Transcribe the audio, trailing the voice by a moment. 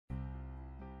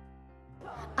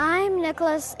I'm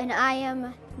Nicholas and I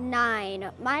am 9.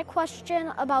 My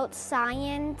question about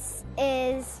science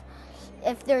is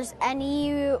if there's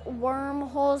any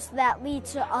wormholes that lead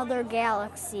to other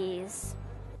galaxies.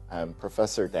 I'm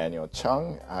Professor Daniel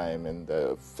Chung. I'm in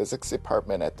the physics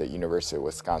department at the University of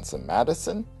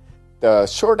Wisconsin-Madison. The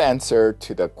short answer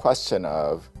to the question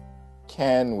of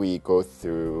can we go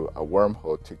through a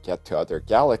wormhole to get to other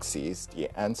galaxies, the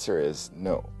answer is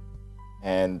no.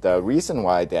 And the reason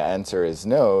why the answer is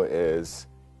no is,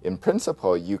 in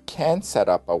principle, you can set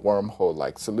up a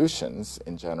wormhole-like solutions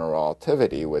in general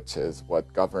relativity, which is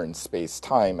what governs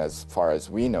space-time as far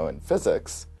as we know in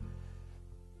physics.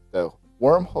 The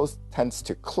wormhole tends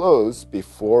to close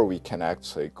before we can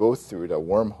actually go through the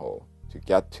wormhole to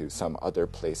get to some other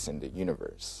place in the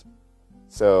universe.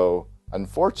 So,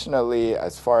 unfortunately,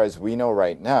 as far as we know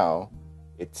right now,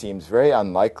 it seems very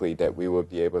unlikely that we will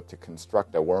be able to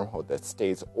construct a wormhole that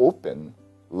stays open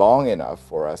long enough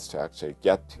for us to actually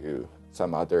get to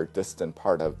some other distant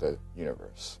part of the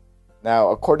universe. Now,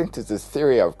 according to this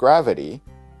theory of gravity,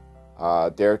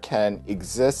 there can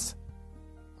exist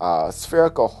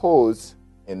spherical holes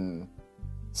in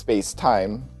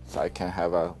space-time. So I can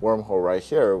have a wormhole right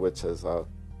here, which is a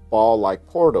ball-like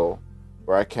portal,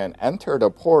 where I can enter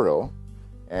the portal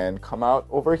and come out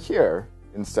over here.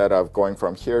 Instead of going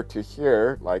from here to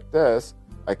here like this,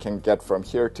 I can get from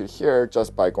here to here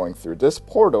just by going through this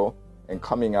portal and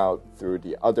coming out through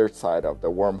the other side of the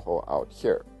wormhole out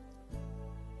here.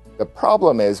 The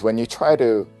problem is when you try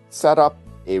to set up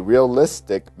a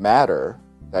realistic matter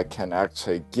that can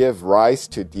actually give rise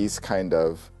to these kind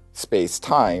of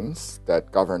space-times that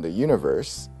govern the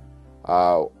universe,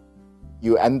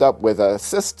 you end up with a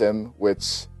system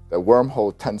which the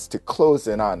wormhole tends to close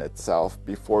in on itself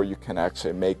before you can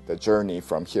actually make the journey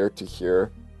from here to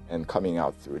here and coming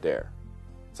out through there.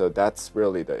 So that's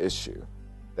really the issue.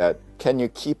 That can you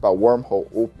keep a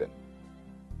wormhole open?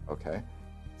 Okay,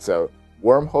 so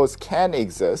wormholes can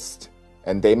exist,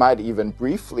 and they might even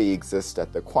briefly exist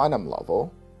at the quantum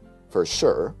level, for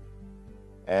sure.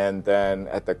 And then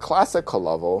at the classical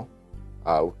level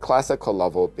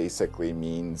basically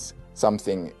means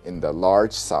something in the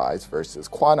large size versus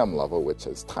quantum level, which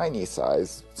is tiny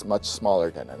size. It's much smaller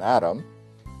than an atom.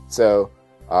 So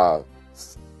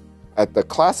at the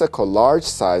classical large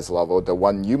size level, the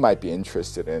one you might be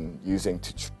interested in using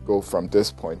to go from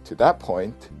this point to that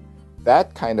point,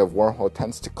 that kind of wormhole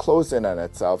tends to close in on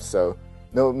itself. So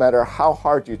no matter how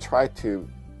hard you try to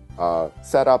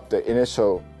set up the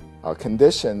initial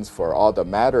conditions for all the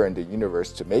matter in the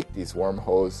universe to make these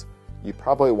wormholes, you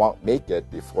probably won't make it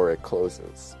before it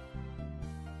closes.